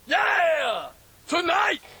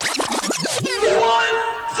tonight. What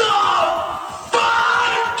the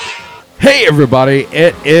fuck? Hey everybody,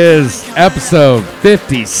 it is episode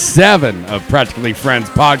 57 of Practically Friends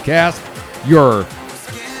podcast, your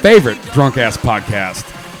favorite drunk-ass podcast.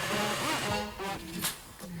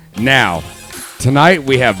 Now, tonight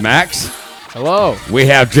we have Max. Hello. We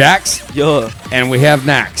have Jax. Yeah. And we have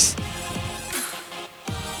Nax.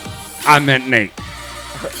 I meant Nate.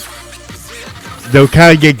 They'll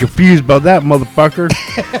kind of get confused about that, motherfucker.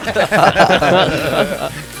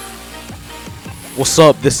 What's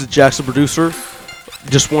up? This is Jackson, producer.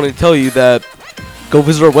 Just wanted to tell you that go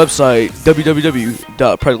visit our website,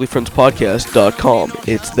 www.practicallyfriendspodcast.com.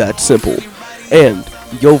 It's that simple. And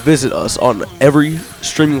go visit us on every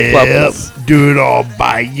streaming platform. Do it all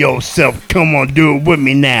by yourself. Come on, do it with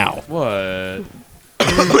me now. What?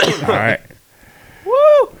 All right.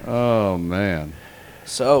 Woo! Oh, man.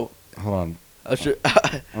 So, Hold on. sure,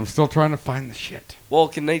 I'm still trying to find the shit. well,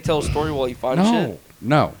 can Nate tell a story while you find shit?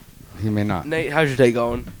 No, he may not. Nate, how's your day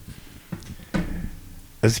going?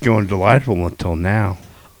 It's going delightful until now.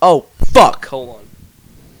 Oh, fuck. Hold on.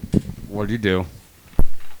 What'd you do?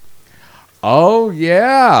 Oh,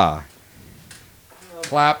 yeah.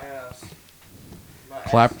 Clap.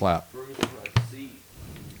 Clap, clap.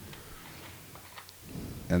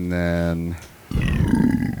 And then...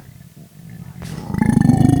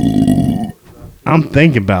 I'm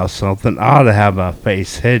thinking about something. I ought to have my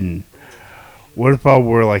face hidden. What if I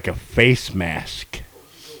wore like a face mask?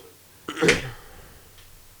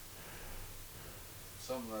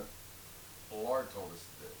 Something that Lard told us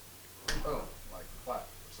to do. Oh, like clap.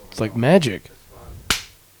 It's like magic.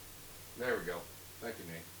 There we go. Thank you,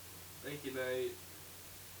 Nate. Thank you, Nate.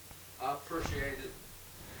 I appreciate it.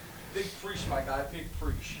 Big preach, my guy. Big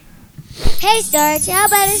preach. Hey, Starch, how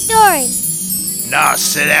about a story? Nah,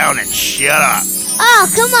 sit down and shut up. Oh,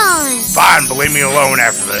 come on. Fine, but leave me alone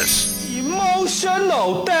after this.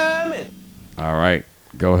 Emotional, damn it. All right.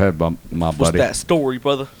 Go ahead, my What's buddy. that story,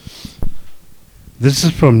 brother? This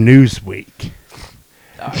is from Newsweek.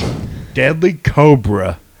 Deadly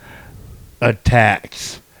cobra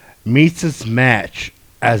attacks, meets its match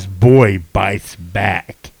as boy bites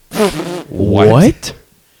back. What?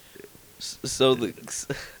 So the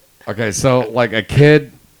Okay, so like a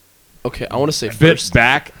kid Okay, I want to say bit first.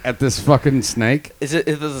 back at this fucking snake. is it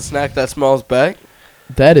a snack that smells back?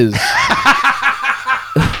 That is.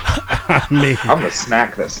 I mean, I'm a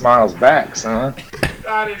snack that smiles back, son.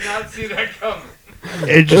 I did not see that coming. it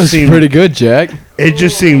That just was seemed pretty good, Jack. It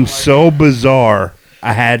just seemed so bizarre.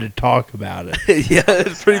 I had to talk about it. Yeah,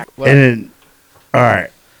 it's pretty. All right.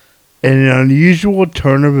 In an unusual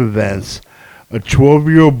turn of events, a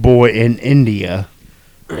 12-year-old boy in India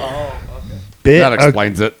bit That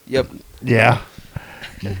explains it. Yep.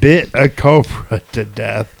 bit a cobra to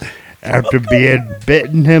death after being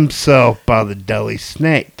bitten himself by the deadly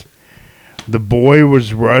snake. The boy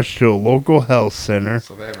was rushed to a local health center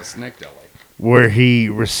So they have a snake deli. where he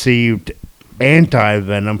received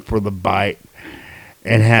anti-venom for the bite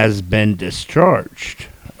and has been discharged.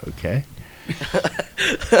 Okay.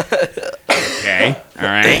 Okay. All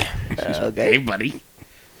right. Okay. Hey, buddy.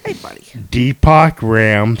 Hey, buddy. Deepak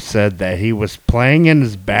Ram said that he was playing in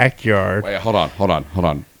his backyard. Wait, hold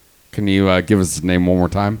on. Can you give us his name one more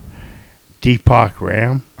time? Deepak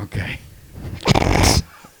Ram. Okay.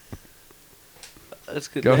 That's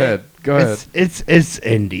good. Go name. ahead. It's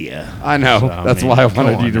India. I know. So, That's why I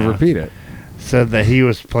wanted you to repeat it. Said that he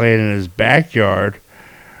was playing in his backyard.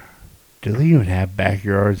 Do they even have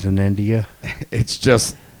backyards in India? It's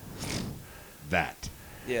just that.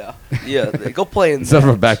 Yeah. Go play in Instead of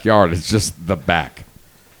that. a backyard, it's just the back.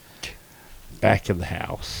 Back of the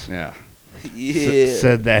house. Yeah. Yeah.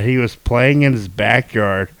 Said that he was playing in his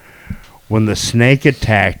backyard when the snake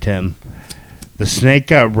attacked him. The snake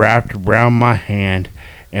got wrapped around my hand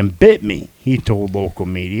and bit me, he told local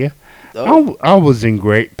media. Oh. I was in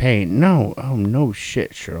great pain. No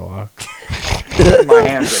shit, Sherlock. My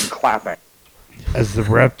hands are clapping. As the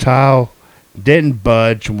reptile didn't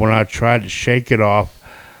budge when I tried to shake it off,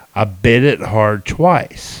 I bit it hard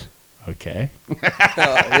twice. Okay.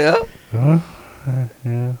 Yeah.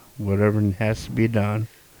 Yeah, whatever has to be done.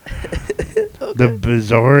 The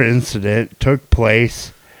bizarre incident took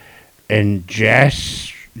place in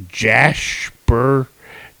Jasper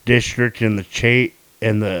district in the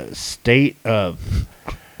state of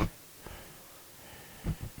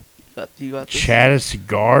You got this.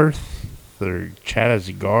 Chattisgarh.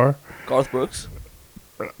 Garth Brooks.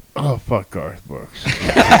 Oh, fuck Garth Brooks.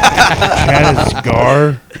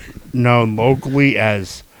 Chattisgarh, known locally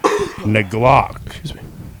as Naglok.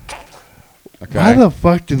 Okay. Why the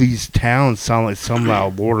fuck do these towns sound like something out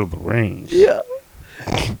of Lord of the Rings? Yeah.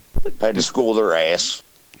 Had to school their ass.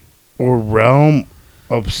 or realm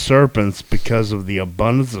of serpents because of the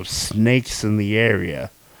abundance of snakes in the area.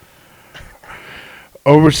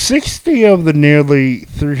 Over 60 of the nearly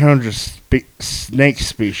 300 snake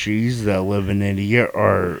species that live in India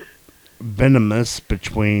are venomous.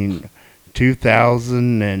 Between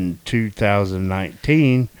 2000 and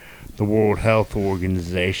 2019, the World Health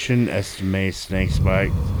Organization estimates snake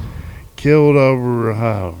bites killed over.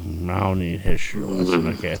 I don't need a history lesson.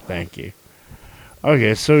 Okay, thank you.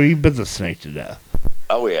 Okay, so he bit the snake to death.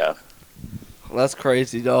 Oh, yeah. That's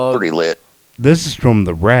crazy, dog. Pretty lit. This is from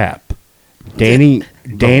the rap. Danny.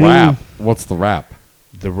 The rap. What's the rap?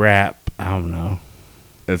 The rap. I don't know.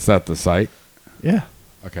 It's at the site? Yeah.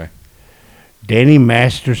 Okay. Danny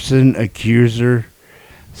Masterson, accuser,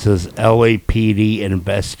 says LAPD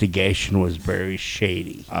investigation was very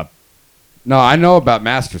shady. No, I know about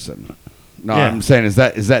Masterson. No, Yeah. I'm saying, is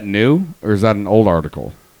that new or is that an old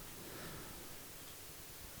article?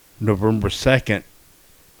 November 2nd.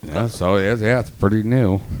 Yeah, so it's pretty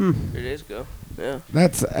new. 3 days ago. Yeah.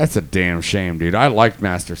 That's a damn shame, dude. I liked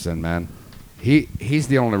Masterson, man. He's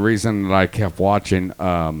the only reason that I kept watching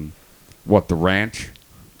The Ranch.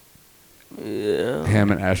 Yeah.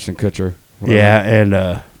 Him and Ashton Kutcher. whatever. Yeah,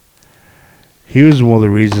 and he was one of the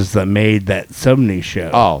reasons that made that 70s show.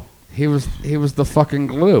 Oh, he was the fucking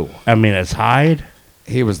glue. I mean, as Hyde,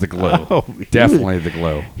 He was the glue. Oh, Definitely the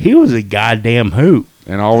glue. he was a goddamn hoot.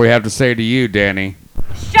 And all we have to say to you, Danny,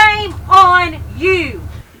 Shame on you.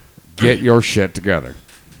 get your shit together.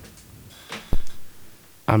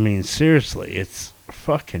 I mean, seriously, it's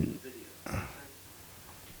fucking.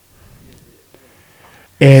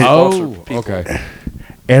 And, Okay.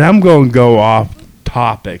 and I'm going to go off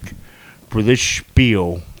topic for this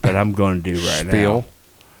spiel that I'm going to do right Spiel.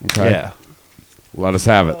 now. Okay. Yeah. Let us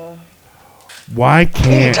have it. Why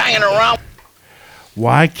can't Hanging around.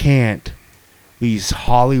 why can't these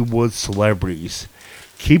Hollywood celebrities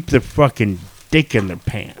keep their fucking dick in their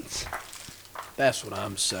pants? That's what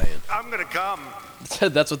I'm saying. I'm gonna come.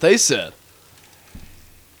 That's what they said.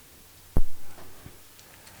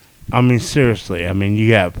 I mean, seriously. I mean,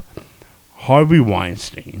 you have Harvey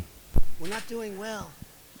Weinstein, We're not doing well.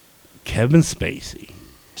 Kevin Spacey,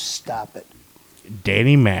 Stop it.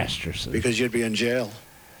 Danny Masterson, Because you'd be in jail.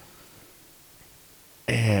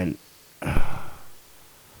 and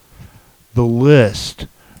the list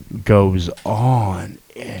goes on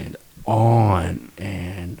and on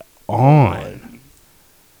and on.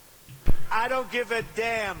 I don't give a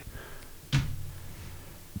damn.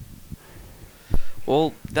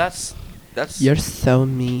 Well, that's. You're so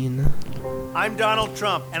mean. I'm Donald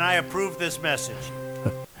Trump, and I approve this message.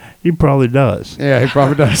 He probably does. Yeah, he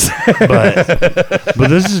probably does. But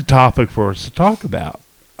this is a topic for us to talk about.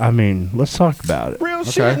 I mean, let's talk about it. Real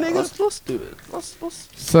Okay. shit, niggas. Let's do it. Let's.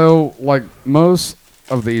 So, like, most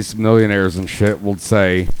of these millionaires and shit will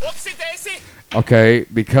say, Whoopsie daisy. okay,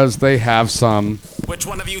 because they have some Which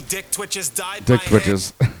one of you dick twitches died? dick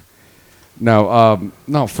twitches. No,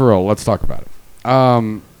 for real, let's talk about it.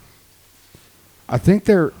 I think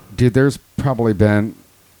there's probably been,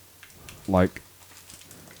 like,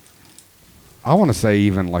 I want to say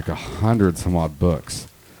even like 100 some odd books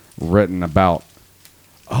written about,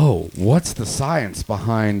 what's the science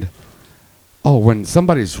behind, when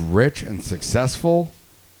somebody's rich and successful,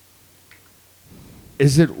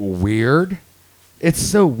 is it weird? It's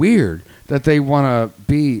so weird that they want to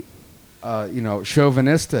be,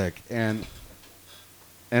 chauvinistic and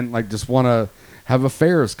like just want to have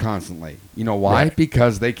affairs constantly. You know why? Right.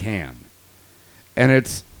 Because they can. And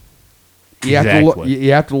it's you Exactly.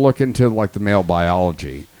 have to look into like the male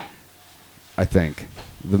biology. I think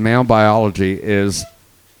the male biology is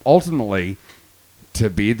ultimately to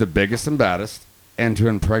be the biggest and baddest and to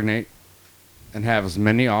impregnate and have as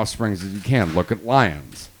many offspring as you can. Look at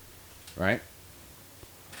lions, right?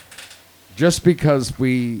 Just because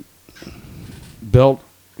we built,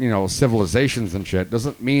 civilizations and shit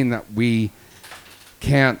doesn't mean that we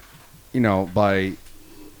can't, by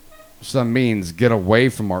some means get away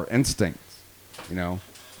from our instincts.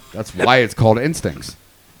 That's why it's called instincts.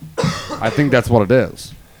 I think that's what it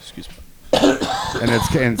is. Excuse me. And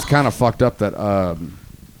it's kind of fucked up that are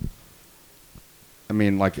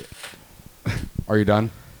you done?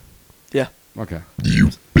 Yeah. Okay.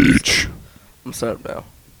 I'm set up now.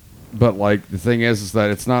 But like the thing is that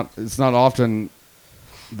it's not often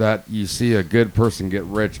that you see a good person get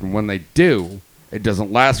rich, and when they do, it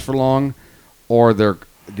doesn't last for long, or they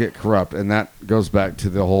get corrupt, and that goes back to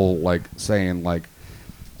the whole like saying like,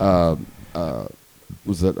 what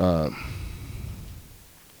was it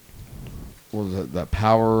that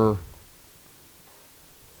power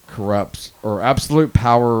corrupts, or absolute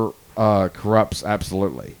power corrupts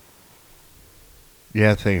absolutely.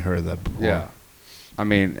 Yeah, I think I heard that before. Yeah. I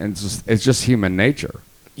mean, and it's just human nature.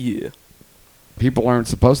 Yeah. People aren't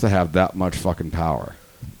supposed to have that much fucking power.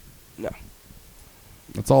 No.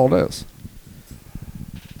 That's all it is.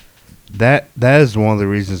 That is one of the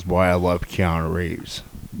reasons why I love Keanu Reeves.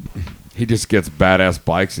 He just gets badass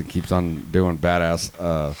bikes and keeps on doing badass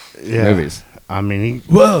movies. I mean, he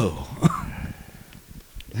Whoa.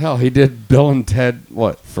 Hell, he did Bill and Ted,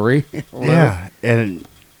 what, 3? yeah, and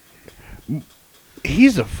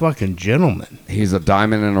he's a fucking gentleman. He's a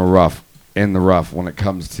diamond in the rough when it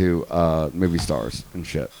comes to movie stars and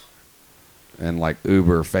shit. And like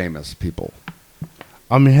uber famous people.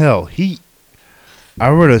 I mean, hell, I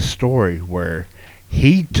read a story where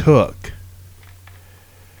he picked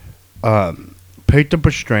up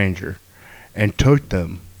a stranger and took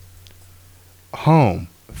them home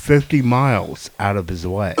 50 miles out of his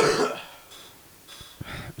way.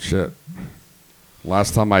 Shit.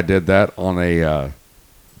 Last time I did that on I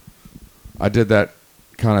did that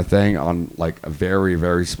kind of thing on like a very,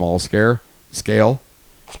 very small scale.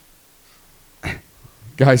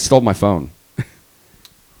 Guy stole my phone.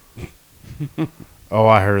 Oh,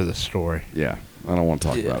 I heard the story. Yeah, I don't want to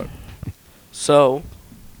talk about it. So.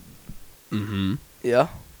 Mm-hmm. Yeah.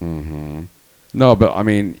 Mm-hmm. No, but I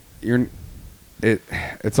mean,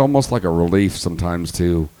 it's almost like a relief sometimes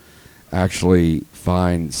to actually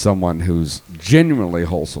find someone who's genuinely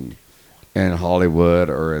wholesome in Hollywood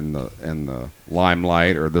or in the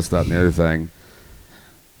limelight or this, that, and the other thing.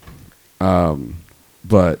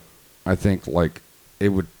 But I think like it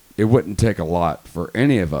wouldn't take a lot for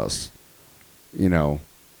any of us, you know,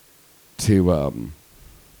 to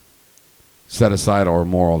set aside our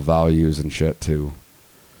moral values and shit to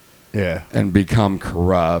and become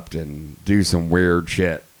corrupt and do some weird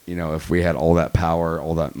shit. You know, if we had all that power,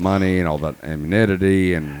 all that money, and all that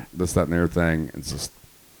immunity and this, that, and the other thing, it's just.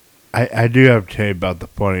 I do have to tell you about the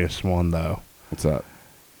funniest one though. What's that?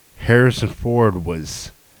 Harrison Ford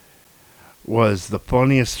was the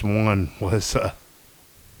funniest one. Was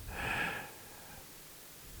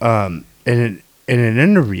in an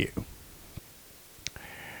interview,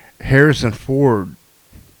 Harrison Ford.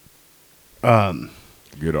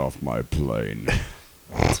 Get off my plane.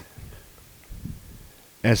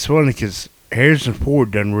 And it's funny because Harrison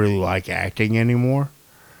Ford doesn't really like acting anymore.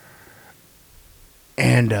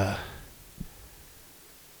 And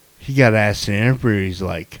he got asked in an interview, he's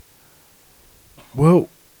like, well,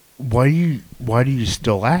 why do you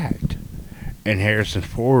still act? And Harrison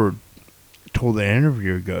Ford told the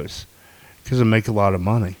interviewer, goes, because I make a lot of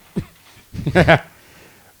money. Well,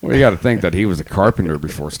 you got to think that he was a carpenter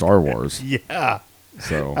before Star Wars. Yeah.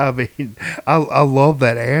 So I mean, I love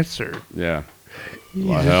that answer. Yeah.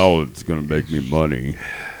 Well, hell, it's going to make me money.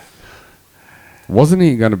 Wasn't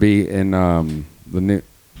he going to be in the new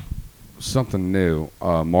something new,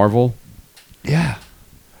 Marvel? Yeah.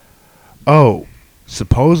 Oh,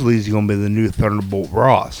 supposedly he's going to be the new Thunderbolt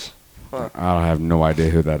Ross. Huh. I have no idea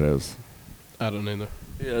who that is. I don't either.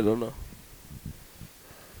 Yeah, I don't know.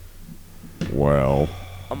 Well,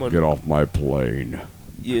 I'm gonna get off my plane.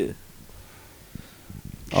 Yeah.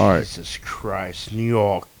 All right. Jesus Christ. You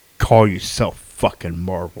all call yourself fucking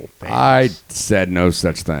Marvel fans. I said no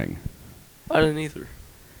such thing. I didn't either.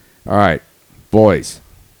 All right, boys.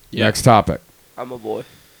 Yeah. Next topic. I'm a boy.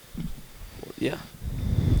 Yeah.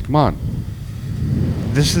 Come on.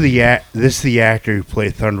 This is the actor who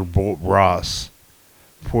played Thunderbolt Ross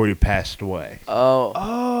before he passed away. Oh.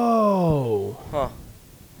 Oh. Huh.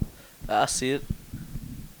 I see it.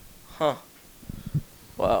 Huh.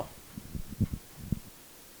 Wow.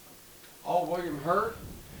 Oh, William Hurt?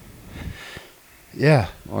 Yeah.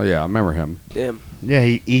 Oh, yeah, I remember him. Damn. Yeah,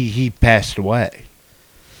 he passed away.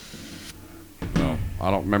 No,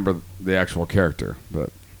 I don't remember the actual character,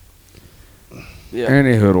 but Yeah.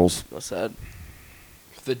 any hoodles. That's sad.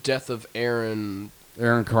 The death of Aaron.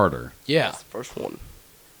 Aaron Carter. Yeah. That's the first one.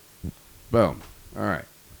 Boom. All right.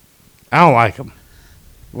 I don't like him.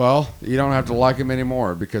 Well, you don't have to like him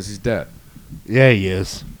anymore because he's dead. Yeah, he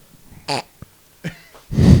is.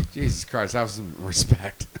 Jesus Christ, have some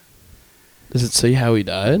respect. Does it say how he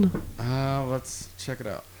died? Let's check it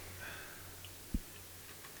out.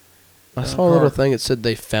 I saw a little thing that said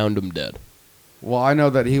they found him dead. Well, I know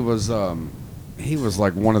that he was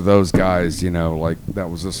like one of those guys, you know, like that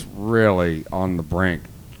was just really on the brink,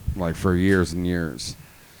 like for years and years.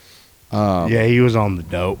 Yeah, he was on the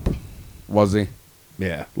dope. Was he?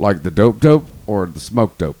 Yeah. Like the dope or the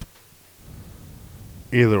smoke dope?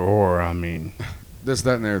 Either or, I mean. This,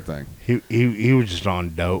 that, and the other thing. He was just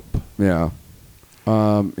on dope. Yeah.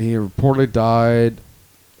 He reportedly died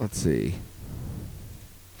let's see.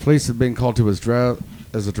 Police had been called to his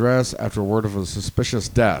address after word of a suspicious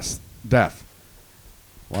death.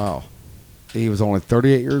 Wow. He was only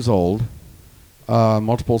 38 years old.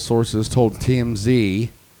 Multiple sources told TMZ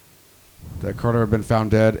that Carter had been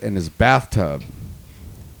found dead in his bathtub.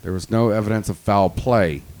 There was no evidence of foul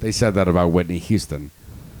play. They said that about Whitney Houston.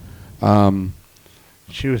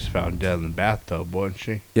 She was found dead in the bathtub, wasn't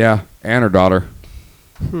she? Yeah, and her daughter,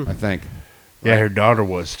 I think. Yeah, her daughter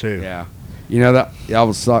was too. Yeah. You know, that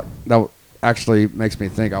actually makes me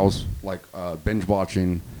think. I was like binge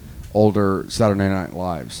watching older Saturday Night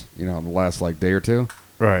Lives, the last like day or two.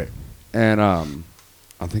 Right. And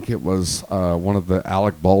I think it was one of the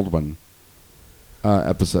Alec Baldwin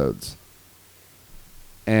episodes.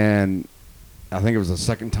 And I think it was the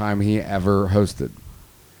second time he ever hosted.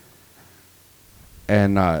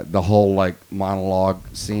 And the whole like monologue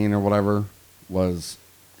scene or whatever was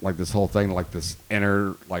like this whole thing, like this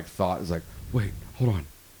inner like thought is like, wait, hold on.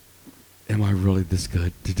 Am I really this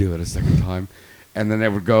good to do it a second time? And then they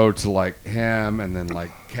would go to like him and then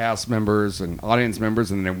like cast members and audience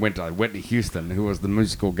members, and then they went to Whitney Houston, who was the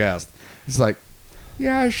musical guest. It's like,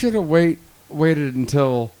 yeah, I should have waited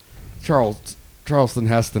until Charleston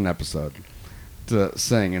Heston episode to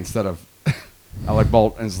sing instead of Alec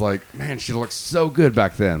Baldwin's. Like, man, she looked so good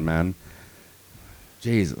back then, man.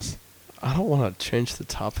 Jesus. I don't want to change the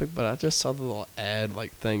topic, but I just saw the little ad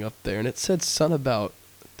like thing up there, and it said something about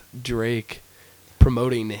Drake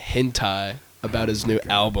promoting hentai about his new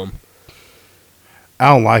album. I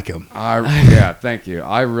don't like him. Yeah, thank you.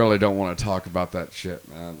 I really don't want to talk about that shit,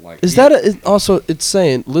 man. Like, also? It's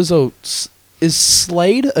saying Lizzo is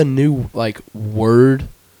Slade a new like word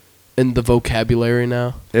in the vocabulary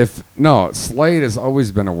now? No, Slade has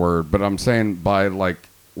always been a word, but I'm saying by like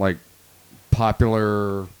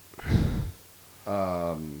popular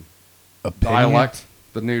dialect,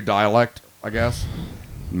 the new dialect, I guess.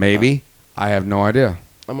 Maybe. I have no idea.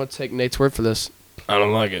 I'm going to take Nate's word for this. I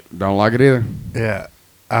don't like it. Don't like it either. Yeah.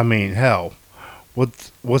 I mean, hell,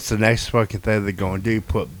 what's the next fucking thing they're going to do?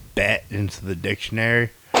 Put bet into the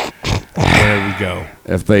dictionary? There we go.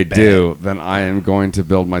 If they do, then I am going to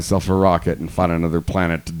build myself a rocket and find another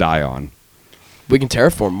planet to die on. We can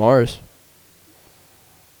terraform Mars.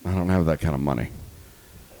 I don't have that kind of money.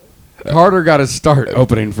 Carter got his start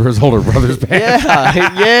opening for his older brother's band.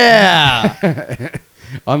 Yeah.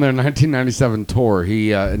 On their 1997 tour,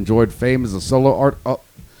 he enjoyed fame as a solo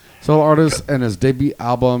artist, and his debut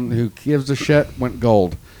album, Who Gives a Shit, went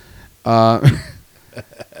gold. Nah,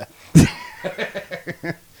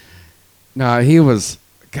 he was...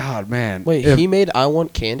 God, man. Wait, he made I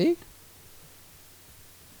Want Candy?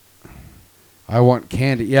 I Want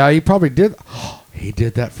Candy. Yeah, he probably did. He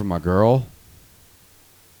did that for my girl.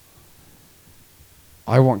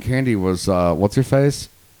 I Want Candy was, what's her face?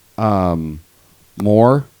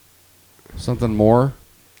 Moore? Something Moore?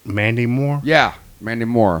 Mandy Moore? Yeah, Mandy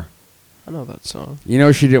Moore. I know that song. You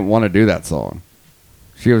know, she didn't want to do that song.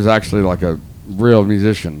 She was actually like a real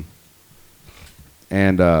musician.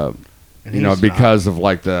 And because of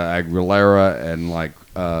like the Aguilera and like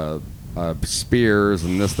Spears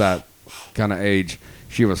and that kind of age,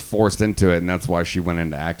 she was forced into it, and that's why she went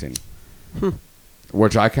into acting.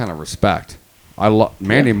 Which I kind of respect.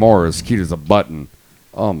 Mandy Moore is cute as a button.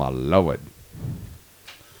 Oh my lord.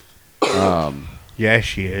 Yeah,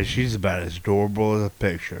 she is. She's about as adorable as a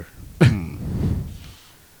picture.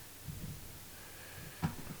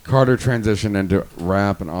 Carter transitioned into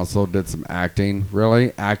rap and also did some acting.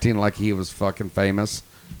 Really? Acting like he was fucking famous.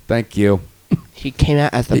 Thank you. He came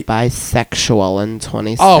out as a bisexual in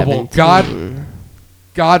 2017. Oh, well,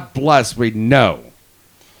 God bless, we know.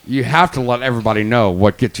 You have to let everybody know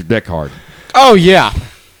what gets your dick hard. Oh, yeah.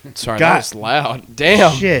 Sorry, that was loud.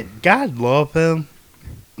 Damn. Shit, God love him.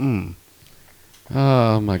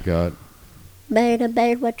 Oh, my God. Bird, a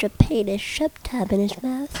bird, what your penis shoved tab in his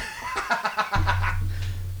mouth.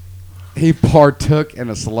 He partook in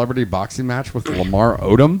a celebrity boxing match with Lamar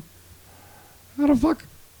Odom. How the fuck?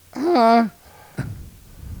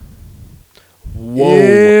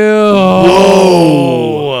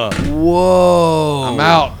 Whoa. Whoa. I'm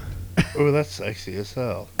out. Oh, that's sexy as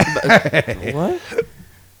hell. What?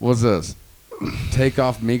 What's this? Take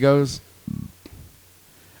Off Migos?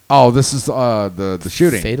 Oh, this is the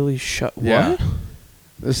shooting. Fatally shot. What? Yeah.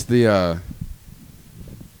 This is the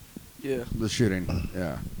Yeah. the shooting.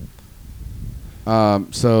 Yeah.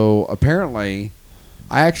 So apparently,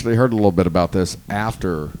 I actually heard a little bit about this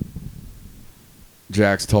after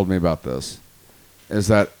Jax told me about this. Is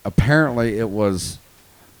that apparently it was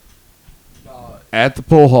at the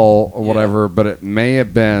pool hall or whatever, but it may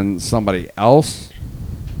have been somebody else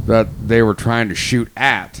that they were trying to shoot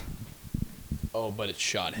at, Oh, but it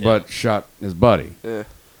shot him. but shot his buddy Yeah.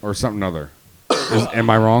 or something other. Am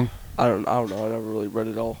I wrong? I don't know. I never really read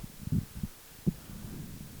it all.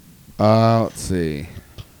 Let's see.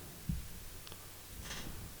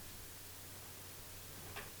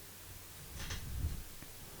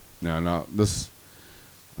 No. This.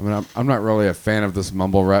 I mean, I'm not really a fan of this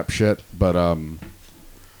mumble rap shit, but I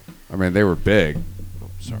mean, they were big,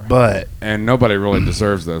 But and nobody really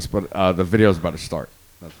deserves this. But the video's about to start.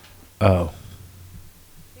 oh,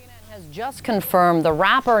 Has just confirmed the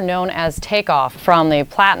rapper known as Takeoff from the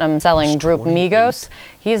platinum-selling group Migos.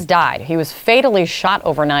 He's died. He was fatally shot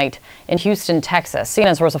overnight in Houston, Texas.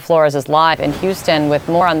 CNN's Rosa Flores is live in Houston with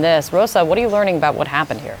more on this. Rosa, what are you learning about what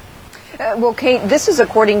happened here? Well, Kate, this is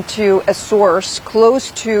according to a source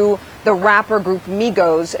close to the rapper group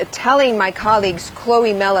Migos, telling my colleagues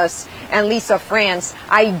Chloe Mellis and Lisa France,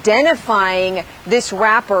 identifying this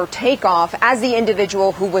rapper Takeoff as the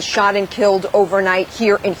individual who was shot and killed overnight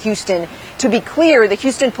here in Houston. To be clear, the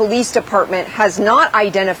Houston Police Department has not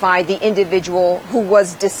identified the individual who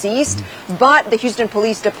was deceased, but the Houston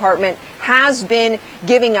Police Department has been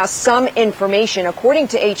giving us some information. According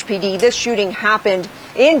to HPD, this shooting happened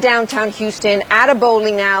in downtown Houston at a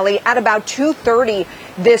bowling alley at about 2:30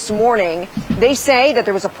 this morning. They say that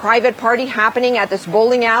there was a private party happening at this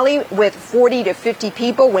bowling alley with 40 to 50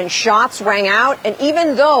 people when shots rang out. And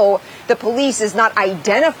even though the police is not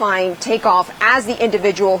identifying Takeoff as the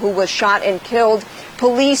individual who was shot and killed,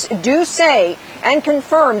 police do say and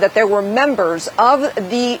confirm that there were members of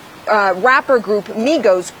the rapper group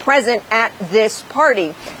Migos present at this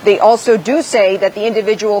party. They also do say that the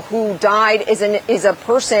individual who died is a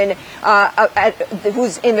person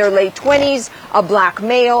who's in their late 20s, a black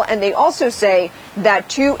male, and they also say that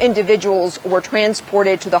 2 individuals were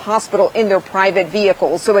transported to the hospital in their private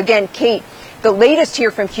vehicles. So again, Kate, the latest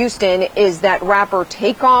here from Houston is that rapper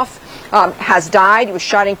Takeoff has died. He was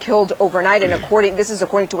shot and killed overnight, and this is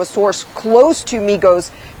according to a source close to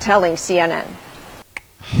Migos telling CNN.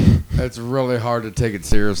 It's really hard to take it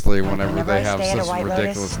seriously whenever they have such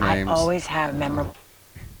ridiculous names. I always have memorable.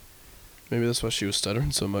 Maybe that's why she was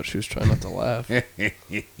stuttering so much. She was trying not to laugh.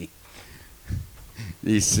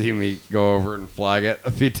 You see me go over and flag it a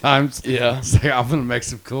few times. Yeah. Say I'm gonna make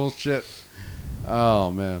some cool shit. Oh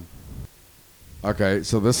man. Okay,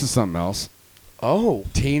 so this is something else. Oh.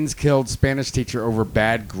 Teens killed Spanish teacher over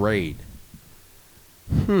bad grade.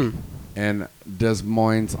 In Des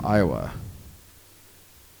Moines, Iowa.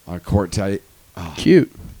 On court tape. Oh.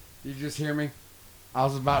 Cute. Did you just hear me? I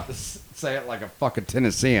was about to say it like a fucking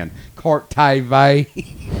Tennessean. Court TV.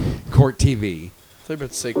 Court TV. I thought you were about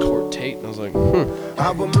to say Court Tate, and I was like,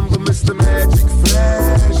 I remember Mr. Magic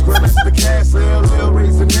Flash, Grandmaster Castle,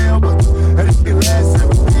 raising hell, but I didn't last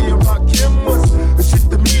 17 rock cameras. The shit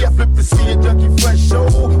to me, I flipped to see a junkie fresh show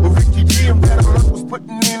with Ricky G and that I was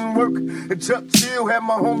putting in work. And Chuck Chill had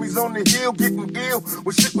my homies on the hill getting ill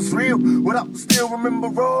when shit was real. What I still remember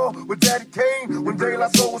raw with Daddy Kane when De La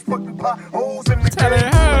Soul was putting potholes in the game.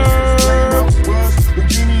 When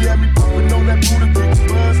Genie had me pumping on that Buddha Kicks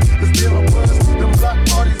buzz, cause still I was. Them block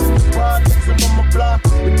parties in the projects and on my block.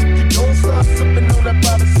 And you don't stop sipping on that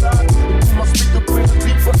by the side. And put my speaker playing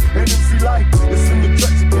deeper and MC light. It's in the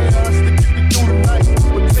tracks again, I stick it through the night.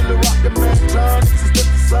 But till the rockin' man John, this is the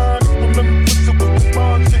design. Remember push it with the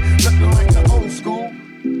bond shit, nothing like the old school.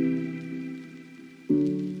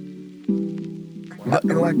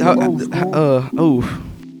 Nothing like the old school.